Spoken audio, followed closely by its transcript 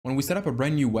when we set up a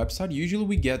brand new website, usually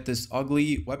we get this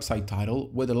ugly website title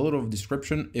with a little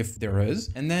description if there is,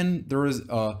 and then there is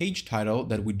a page title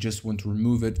that we just want to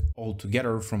remove it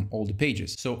altogether from all the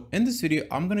pages. So in this video,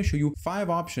 I'm going to show you 5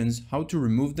 options how to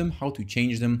remove them, how to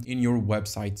change them in your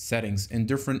website settings in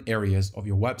different areas of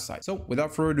your website. So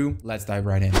without further ado, let's dive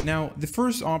right in. Now, the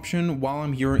first option while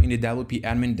I'm here in the WP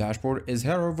admin dashboard is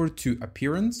head over to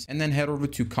appearance and then head over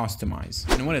to customize.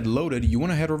 And when it loaded, you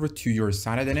want to head over to your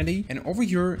site identity, and over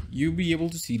here you'll be able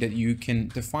to see that you can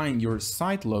define your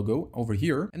site logo over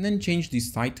here and then change the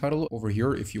site title over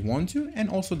here if you want to, and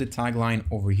also the tagline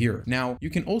over here. Now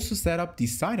you can also set up the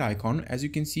site icon. As you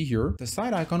can see here, the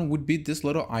site icon would be this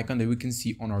little icon that we can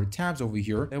see on our tabs over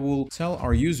here that will tell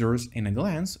our users in a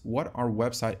glance what our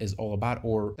website is all about,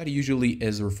 or that usually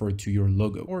is referred to your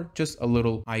logo, or just a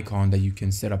little icon that you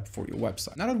can set up for your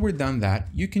website. Now that we're done that,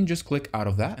 you can just click out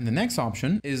of that, and the next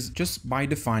option is just by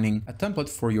defining a template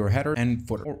for your header and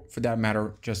footer, or for that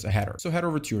matter just a header. So head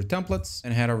over to your templates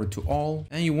and head over to all,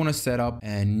 and you want to set up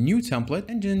a new template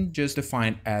and then just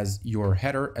define as your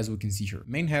header, as we can see here,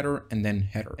 main header and then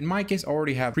header. In my case, I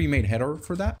already have pre-made header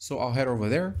for that, so I'll head over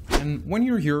there. And when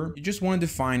you're here, you just want to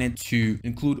define it to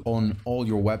include on all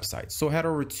your websites. So head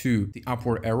over to the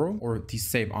upward arrow or the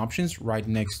save options right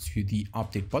next to the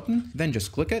update button, then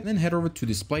just click it, then head over to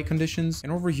display conditions,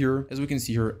 and over here, as we can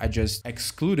see here, I just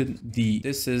excluded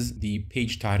this is the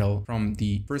page title from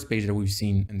the first page that we've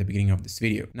seen in the beginning of this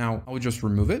video. Now I'll just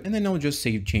remove it, and then I'll just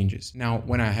save changes. Now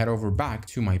when I head over back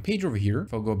to my page over here,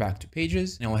 if I'll go back to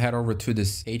pages, and I'll head over to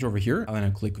this page over here, and then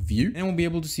I'll click view, and we'll be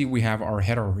able to see we have our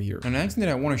header over here. And the next thing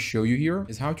that I want to show you here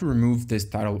is how to remove this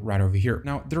title right over here.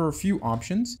 Now there are a few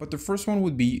options, but the first one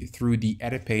would be through the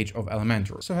edit page of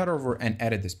Elementor. So head over and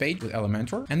edit this page with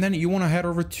Elementor, and then you want to head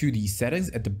over to the settings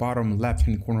at the bottom left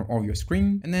hand corner of your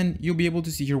screen, and then you'll be able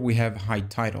to see here we have hide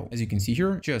title. As you can see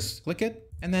here, just click it,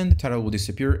 and then the title will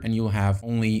disappear and you'll have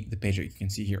only the page that you can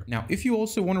see here. Now, if you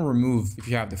also want to remove, if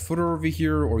you have the footer over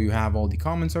here or you have all the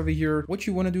comments over here, what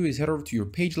you want to do is head over to your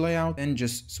page layout and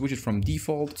just switch it from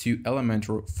default to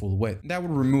Elementor full width. That would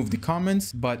remove the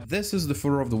comments, but this is the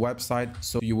footer of the website.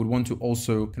 So you would want to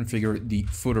also configure the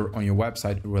footer on your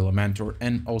website through Elementor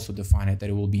and also define it that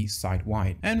it will be site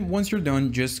wide. And once you're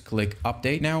done, just click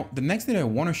update. Now, the next thing I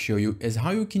want to show you is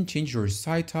how you can change your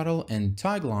site title and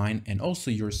tagline and also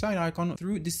your site icon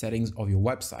through the settings of your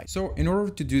website. So in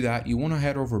order to do that, you want to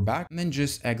head over back and then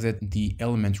just exit the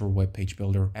Elementor web page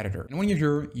builder editor. And when you're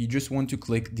here, you just want to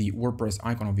click the WordPress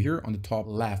icon over here on the top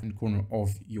left hand corner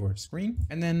of your screen,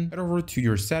 and then head over to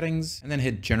your settings and then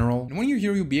hit general. And when you're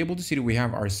here, you'll be able to see that we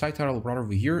have our site title right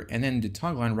over here and then the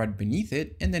tagline right beneath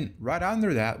it. And then right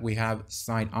under that, we have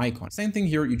site icon. Same thing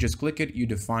here. You just click it, you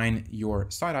define your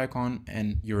site icon,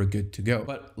 and you're good to go.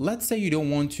 But let's say you don't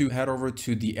want to head over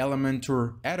to the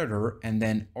Elementor editor and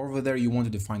then over there you want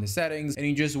to define the settings and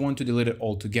you just want to delete it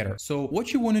all together. So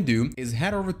what you want to do is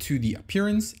head over to the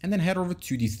appearance and then head over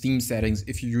to the theme settings.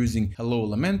 If you're using Hello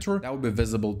Elementor, that will be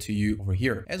visible to you over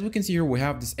here. As we can see here, we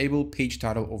have disable page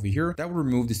title over here. That will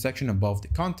remove the section above the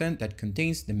content that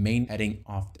contains the main heading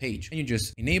of the page, and you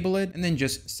just enable it and then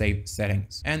just save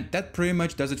settings. And that pretty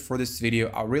much does it for this video.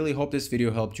 I really hope this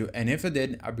video helped you, and if it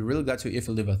did, I'd be really glad to if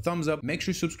you leave a thumbs up. Make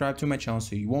sure you subscribe to my channel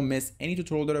so you won't miss any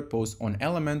tutorial that I post on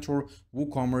Elementor,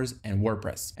 WooCommerce, and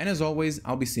WordPress. And as always,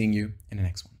 I'll be seeing you in the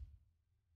next one.